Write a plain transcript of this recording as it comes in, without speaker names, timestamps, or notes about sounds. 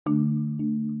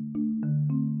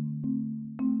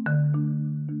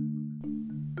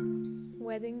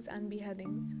Weddings and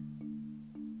Beheadings.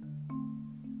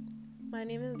 My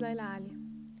name is Laila Ali.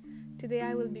 Today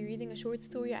I will be reading a short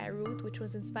story I wrote which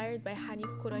was inspired by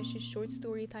Hanif Quraishi's short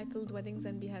story titled Weddings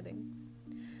and Beheadings.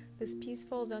 This piece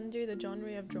falls under the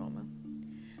genre of drama.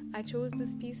 I chose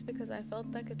this piece because I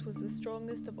felt like it was the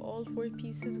strongest of all 4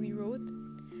 pieces we wrote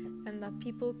and that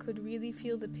people could really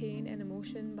feel the pain and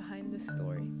emotion behind this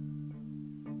story.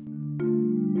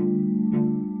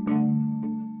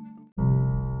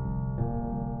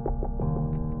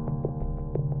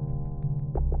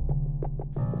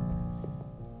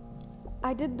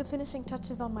 I did the finishing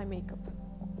touches on my makeup.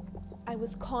 I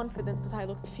was confident that I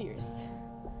looked fierce.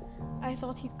 I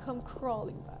thought he'd come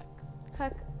crawling back.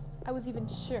 Heck, I was even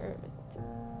sure of it.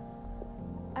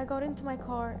 I got into my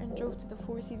car and drove to the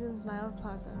Four Seasons Nile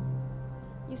Plaza.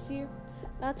 You see,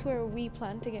 that's where we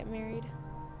planned to get married.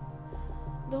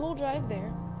 The whole drive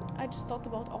there, I just thought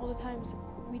about all the times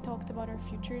we talked about our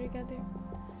future together.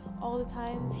 All the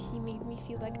times he made me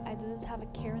feel like I didn't have a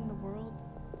care in the world.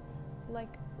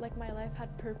 Like my life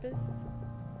had purpose.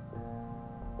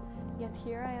 Yet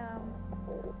here I am,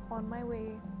 on my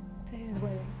way to his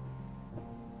wedding.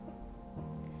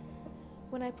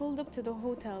 When I pulled up to the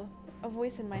hotel, a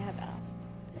voice in my head asked,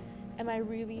 "Am I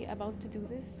really about to do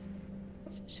this?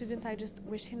 Shouldn't I just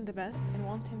wish him the best and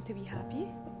want him to be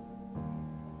happy?"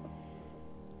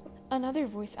 Another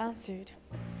voice answered,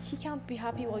 "He can't be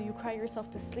happy while you cry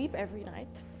yourself to sleep every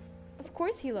night. Of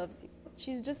course he loves you.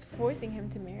 She's just forcing him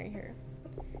to marry her.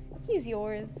 He's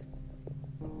yours."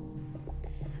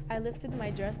 I lifted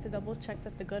my dress to double check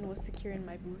that the gun was secure in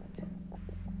my boot.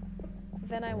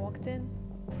 Then I walked in.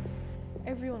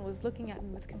 Everyone was looking at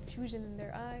me with confusion in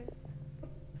their eyes.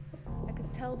 I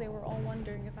could tell they were all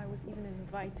wondering if I was even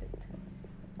invited.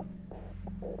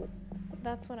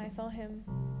 That's when I saw him,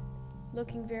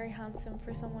 looking very handsome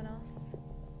for someone else.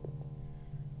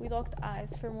 We locked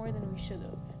eyes for more than we should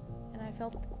have, and I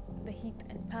felt the heat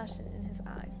and passion in his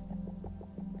eyes.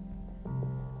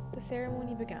 The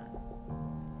ceremony began.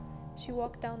 She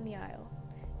walked down the aisle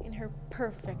in her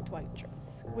perfect white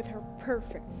dress, with her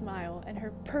perfect smile and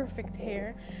her perfect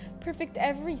hair, perfect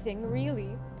everything,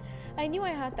 really. I knew I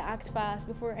had to act fast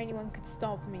before anyone could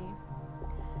stop me.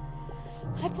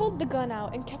 I pulled the gun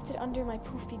out and kept it under my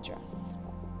poofy dress.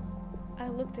 I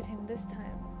looked at him this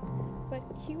time, but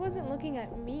he wasn't looking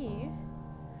at me.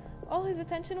 All his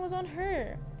attention was on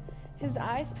her. His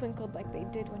eyes twinkled like they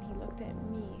did when he looked at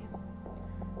me.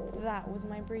 That was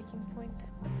my breaking point.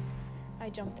 I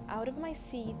jumped out of my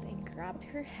seat and grabbed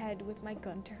her head with my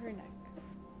gun to her neck.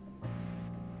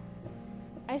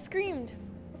 I screamed,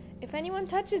 "If anyone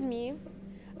touches me,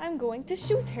 I'm going to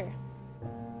shoot her."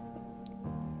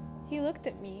 He looked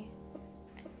at me,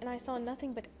 and I saw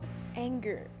nothing but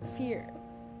anger, fear,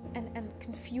 and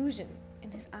confusion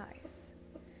in his eyes.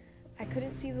 I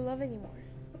couldn't see the love anymore.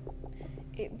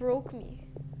 It broke me.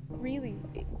 Really,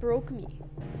 it broke me.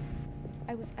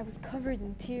 I was covered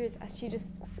in tears as she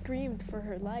just screamed for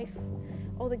her life.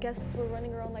 All the guests were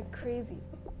running around like crazy.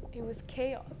 It was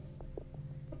chaos.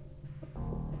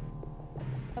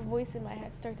 A voice in my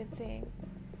head started saying,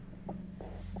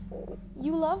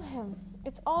 "You love him.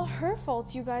 It's all her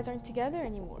fault you guys aren't together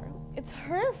anymore. It's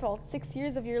her fault 6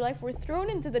 years of your life were thrown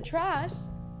into the trash.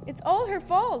 It's all her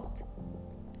fault."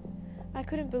 I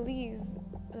couldn't believe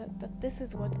that this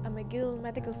is what a McGill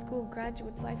Medical School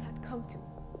graduate's life had come to.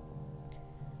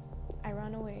 I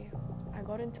ran away. I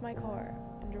got into my car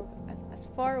and drove as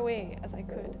far away as I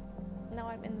could. Now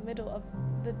I'm in the middle of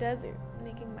the desert,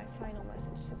 making my final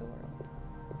message to the world.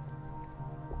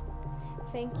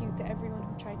 Thank you to everyone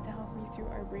who tried to help me through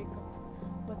our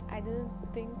breakup, but I didn't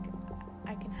think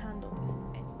I can handle this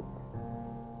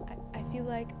anymore. I feel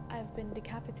like I've been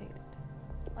decapitated,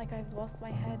 like I've lost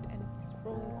my head and it's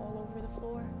rolling all over the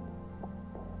floor.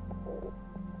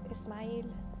 Ismail,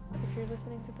 if you're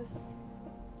listening to this,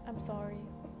 I'm sorry.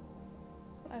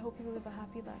 I hope you live a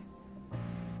happy life.